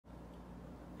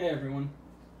Hey everyone,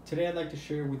 today I'd like to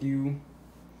share with you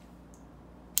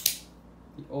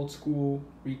the old school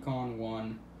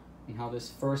Recon1 and how this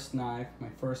first knife, my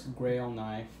first Grail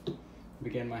knife,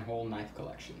 began my whole knife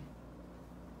collection.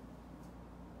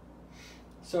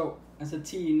 So, as a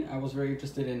teen, I was very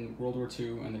interested in World War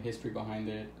II and the history behind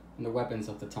it and the weapons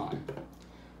of the time.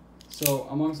 So,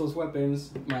 amongst those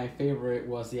weapons, my favorite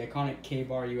was the iconic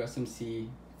K-Bar USMC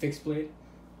fixed blade.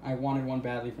 I wanted one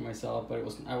badly for myself, but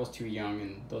I was too young,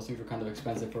 and those things were kind of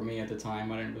expensive for me at the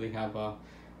time. I didn't really have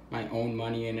my own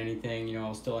money and anything. You know, I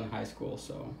was still in high school,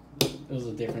 so it was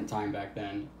a different time back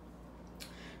then.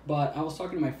 But I was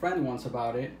talking to my friend once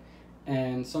about it,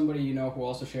 and somebody, you know, who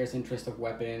also shares interest of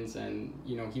weapons, and,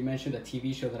 you know, he mentioned a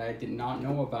TV show that I did not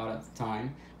know about at the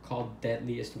time called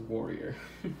Deadliest Warrior.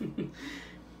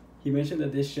 He mentioned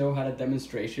that this show had a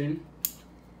demonstration.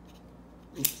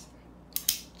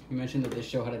 He mentioned that this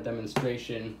show had a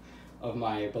demonstration of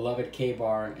my beloved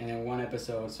K-Bar, and in one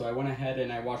episode, so I went ahead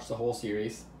and I watched the whole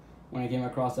series. When I came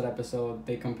across that episode,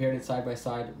 they compared it side by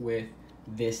side with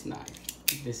this knife.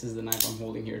 This is the knife I'm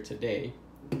holding here today,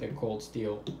 the Cold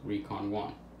Steel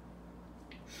Recon1.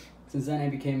 Since then, I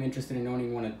became interested in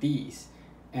owning one of these,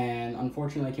 and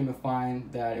unfortunately I came to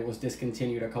find that it was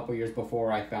discontinued a couple years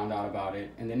before I found out about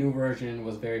it, and the new version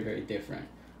was very, very different.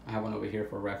 I have one over here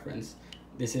for reference.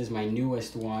 This is my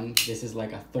newest one. This is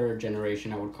like a third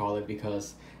generation, I would call it,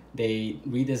 because they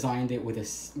redesigned it with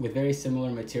very similar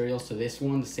materials to this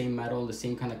one, the same metal, the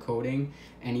same kind of coating,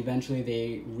 and eventually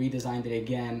they redesigned it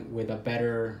again with a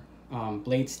better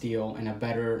blade steel and a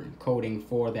better coating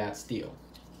for that steel.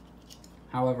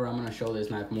 However, I'm going to show this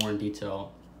knife more in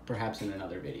detail, perhaps in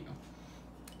another video.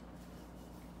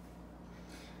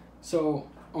 So,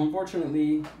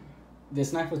 unfortunately,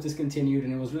 this knife was discontinued,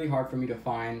 and it was really hard for me to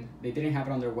find. They didn't have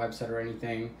it on their website or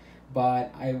anything,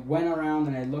 but I went around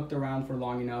and I looked around for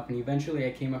long enough, and eventually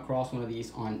I came across one of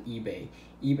these on eBay.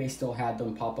 eBay still had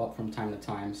them pop up from time to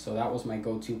time, so that was my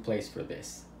go-to place for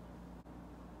this.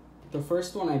 The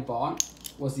first one I bought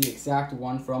was the exact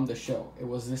one from the show. It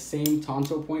was the same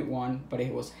Tonto .1, but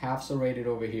it was half serrated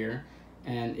over here,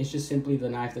 and it's just simply the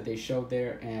knife that they showed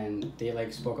there, and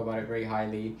they spoke about it very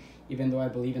highly. Even though I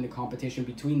believe in the competition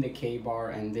between the K-Bar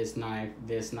and this knife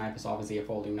is obviously a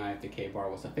folding knife. The K-Bar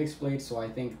was a fixed blade, so I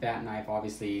think that knife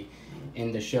obviously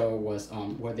in the show was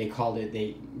what they called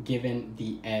it, given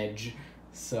the edge.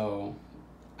 So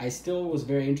I still was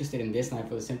very interested in this knife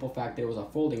for the simple fact that it was a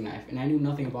folding knife, and I knew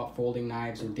nothing about folding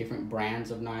knives or different brands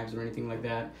of knives or anything like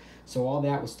that. So all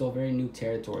that was still very new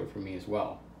territory for me as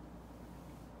well.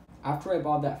 After I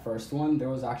bought that first one, there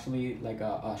was actually like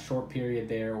a short period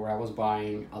there where I was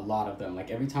buying a lot of them.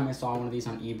 Like every time I saw one of these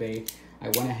on eBay, I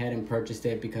went ahead and purchased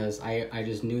it because I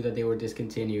just knew that they were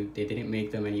discontinued. They didn't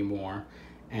make them anymore,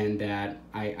 and that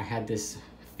I had this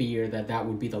fear that that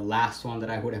would be the last one that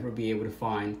I would ever be able to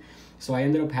find. So I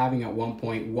ended up having at one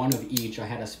point one of each. I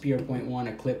had a Spear .1,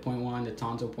 a Clip .1, the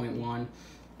Tonto .1,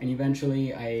 and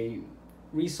eventually I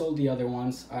resold the other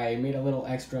ones. I made a little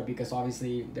extra because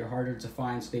obviously they're harder to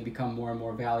find, so they become more and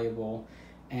more valuable,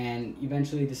 and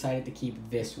eventually decided to keep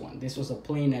this one. This was a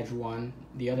plain edge one.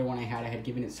 The other one I had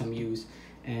given it some use,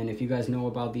 and if you guys know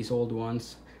about these old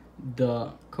ones,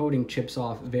 the coating chips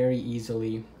off very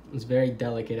easily. It's very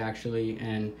delicate actually,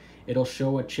 and it'll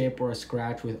show a chip or a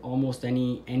scratch with almost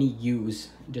any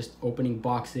use, just opening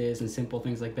boxes and simple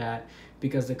things like that,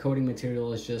 because the coating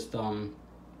material is just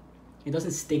it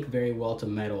doesn't stick very well to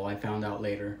metal, I found out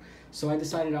later. So I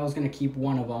decided I was going to keep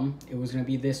one of them. It was going to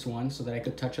be this one, so that I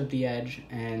could touch up the edge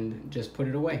and just put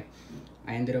it away.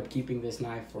 I ended up keeping this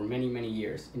knife for many, many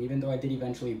years. And even though I did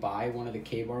eventually buy one of the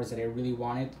K-Bars that I really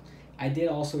wanted, I did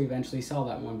also eventually sell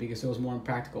that one because it was more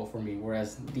impractical for me.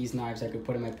 Whereas these knives I could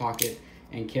put in my pocket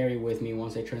and carry with me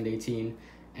once I turned 18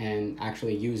 and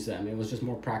actually use them. It was just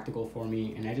more practical for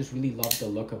me, and I just really loved the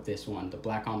look of this one, the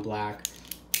black on black.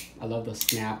 I love the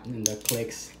snap and the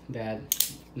clicks that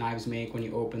knives make when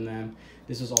you open them.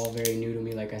 This was all very new to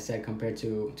me, like I said, compared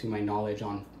to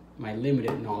my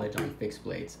limited knowledge on fixed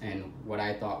blades and what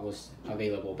I thought was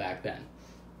available back then.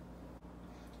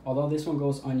 Although this one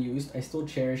goes unused, I still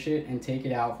cherish it and take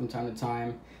it out from time to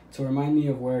time to remind me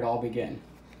of where it all began.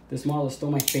 This model is still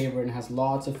my favorite and has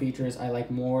lots of features I like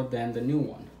more than the new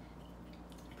one.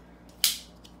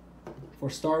 For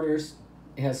starters,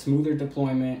 it has smoother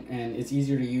deployment, and it's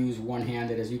easier to use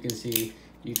one-handed. As you can see,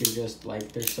 you can just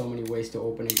there's so many ways to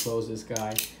open and close this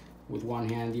guy with one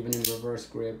hand, even in reverse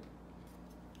grip.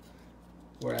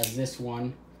 Whereas this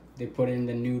one, they put in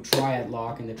the new Triad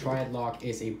lock, and the Triad lock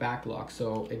is a back lock,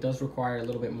 so it does require a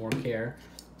little bit more care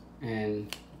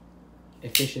and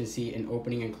efficiency in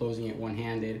opening and closing it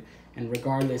one-handed. And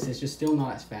regardless, it's just still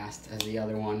not as fast as the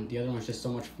other one. The other one's just so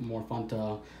much more fun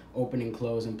to open and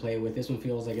close and play with. This one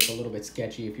feels like it's a little bit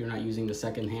sketchy if you're not using the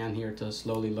second hand here to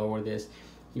slowly lower this.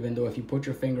 Even though if you put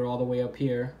your finger all the way up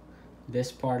here,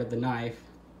 this part of the knife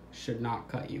should not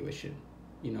cut you. It should,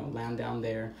 you know, land down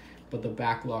there. But the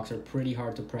back locks are pretty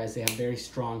hard to press. They have very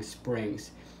strong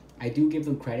springs. I do give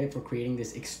them credit for creating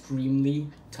this extremely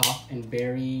tough and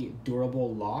very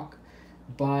durable lock,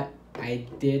 but I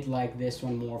did like this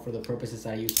one more for the purposes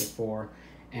I used it for.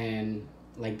 And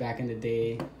like back in the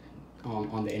day,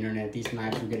 on the internet, these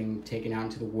knives were getting taken out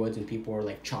into the woods and people were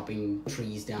like chopping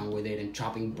trees down with it and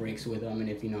chopping bricks with them. And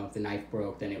if, you know, if the knife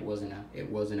broke, then it wasn't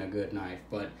a good knife.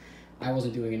 But I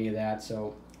wasn't doing any of that,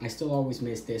 so I still always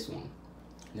missed this one.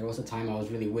 There was a time I was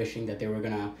really wishing that they were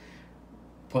gonna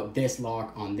put this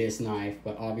lock on this knife,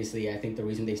 but obviously I think the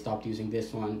reason they stopped using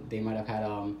this one, they might have had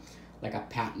like a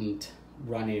patent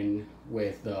run-in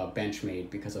with the Benchmade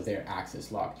because of their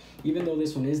axis lock. Even though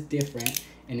this one is different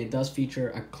and it does feature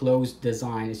a closed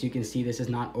design, as you can see, this is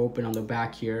not open on the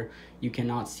back here. You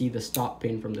cannot see the stop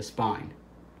pin from the spine.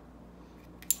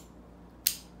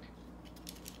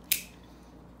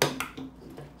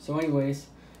 So anyways,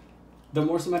 the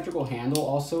more symmetrical handle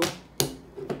also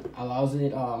allows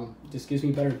it, just gives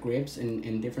me better grips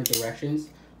in different directions.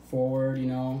 Forward, you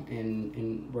know,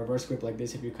 in reverse grip like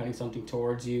this if you're cutting something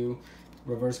towards you.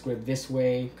 Reverse grip this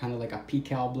way, kind of like a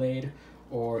P-cal blade,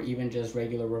 or even just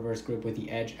regular reverse grip with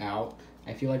the edge out.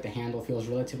 I feel like the handle feels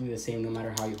relatively the same no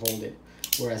matter how you hold it.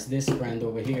 Whereas this friend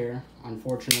over here,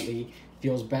 unfortunately,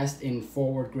 feels best in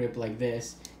forward grip like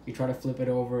this. You try to flip it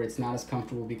over, it's not as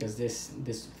comfortable because this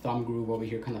thumb groove over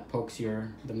here kind of pokes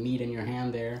the meat in your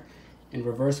hand there. In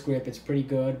reverse grip, it's pretty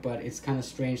good, but it's kind of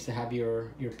strange to have your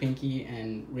pinky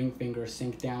and ring finger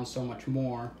sink down so much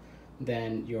more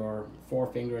than your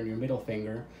forefinger and your middle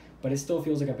finger. But it still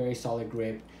feels like a very solid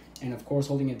grip. And of course,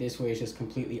 holding it this way is just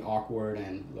completely awkward.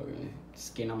 And look, the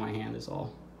skin on my hand is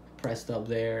all pressed up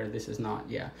there. This is not,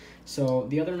 yeah. So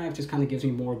the other knife just kind of gives me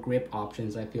more grip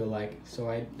options, I feel like. So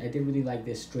I did really like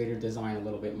this straighter design a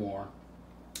little bit more.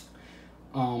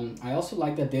 I also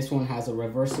like that this one has a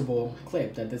reversible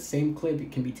clip, that the same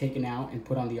clip can be taken out and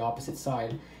put on the opposite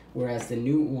side, whereas the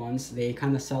new ones, they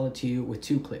kind of sell it to you with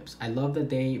two clips. I love that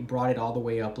they brought it all the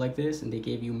way up like this and they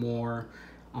gave you more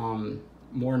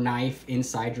knife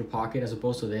inside your pocket as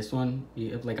opposed to this one.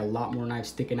 You have like a lot more knife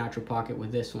sticking out your pocket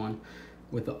with this one,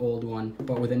 with the old one.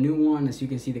 But with the new one, as you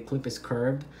can see, the clip is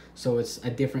curved, so it's a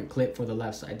different clip for the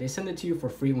left side. They send it to you for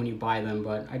free when you buy them,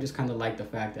 but I just kind of like the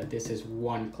fact that this is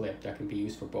one clip that can be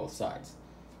used for both sides.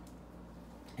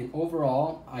 And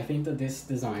overall, I think that this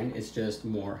design is just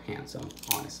more handsome,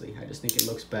 honestly. I just think it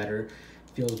looks better,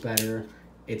 feels better,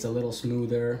 it's a little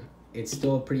smoother. It's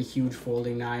still a pretty huge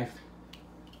folding knife,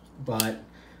 but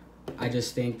I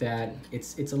just think that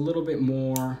it's a little bit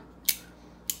more,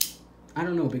 I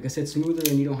don't know, because it's smoother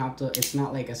and you don't have to, it's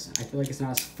not like, I feel like it's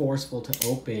not as forceful to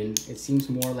open. It seems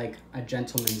more like a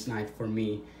gentleman's knife for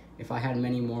me. If I had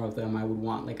many more of them, I would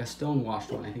want like a stone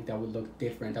washed one. I think that would look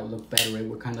different, that would look better. It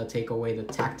would kind of take away the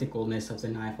tacticalness of the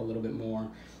knife a little bit more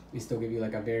and still give you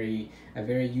like a very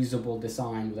usable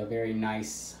design with a very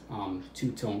nice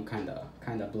two-tone kind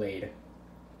of blade.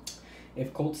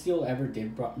 If Cold Steel ever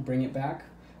did bring it back,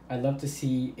 I'd love to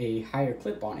see a higher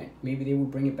clip on it. Maybe they would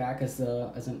bring it back as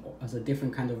a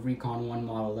different kind of Recon1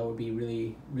 model. That would be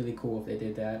really cool if they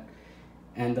did that.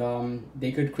 And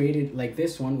they could create it like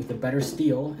this one with the better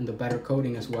steel and the better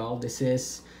coating as well. This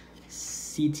is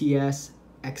CTS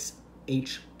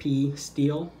XHP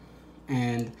steel,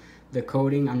 and the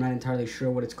coating, I'm not entirely sure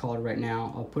what it's called right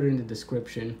now. I'll put it in the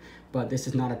description, but this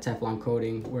is not a Teflon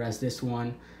coating, whereas this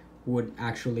one would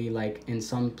actually, like in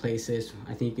some places,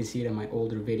 I think you can see it in my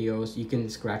older videos, you can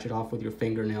scratch it off with your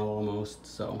fingernail almost.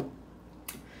 So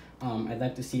I'd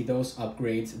like to see those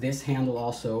upgrades. This handle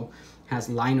also has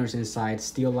liners inside,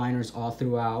 steel liners all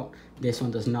throughout. This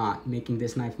one does not, making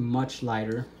this knife much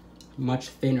lighter, much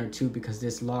thinner too, because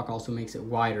this lock also makes it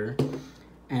wider.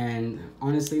 And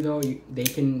honestly though, they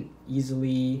can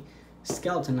easily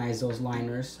skeletonize those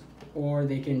liners, or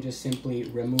they can just simply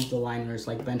remove the liners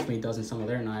like Benchmade does in some of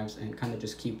their knives and kind of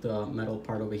just keep the metal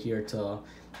part over here to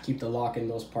keep the lock and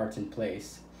those parts in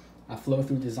place. A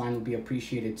flow-through design would be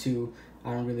appreciated too.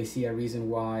 I don't really see a reason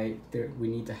why we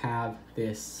need to have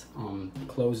this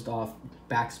closed off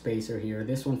back spacer here.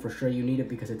 This one for sure you need it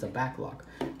because it's a back lock,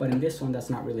 but in this one that's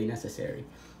not really necessary.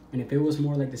 And if it was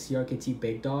more like the CRKT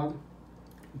Big Dog,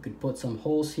 you could put some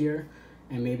holes here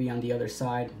and maybe on the other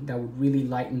side. That would really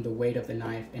lighten the weight of the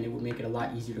knife and it would make it a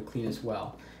lot easier to clean as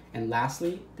well. And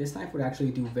lastly, this knife would actually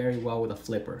do very well with a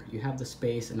flipper. You have the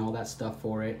space and all that stuff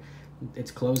for it,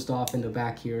 it's closed off in the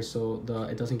back here, so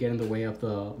it doesn't get in the way of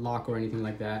the lock or anything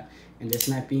like that. And this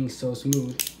knife being so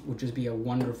smooth would just be a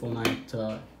wonderful knife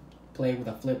to play with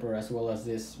a flipper, as well as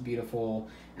this beautiful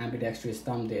ambidextrous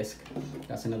thumb disc.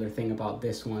 That's another thing about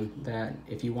this one, that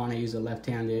if you want to use a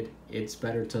left-handed, it's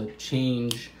better to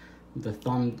change the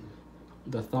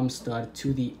thumb stud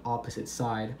to the opposite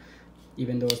side.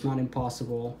 Even though it's not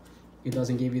impossible, it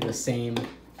doesn't give you the same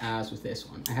as with this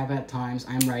one. I have had times,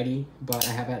 I'm righty, but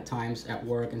I have had times at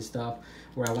work and stuff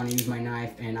where I want to use my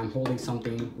knife and I'm holding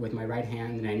something with my right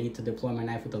hand and I need to deploy my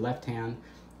knife with the left hand,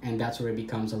 and that's where it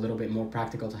becomes a little bit more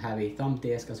practical to have a thumb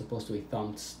disc as opposed to a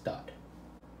thumb stud.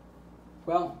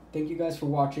 Well, thank you guys for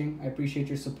watching. I appreciate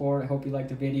your support. I hope you liked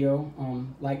the video.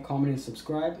 Like, comment, and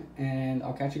subscribe, and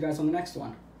I'll catch you guys on the next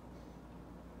one.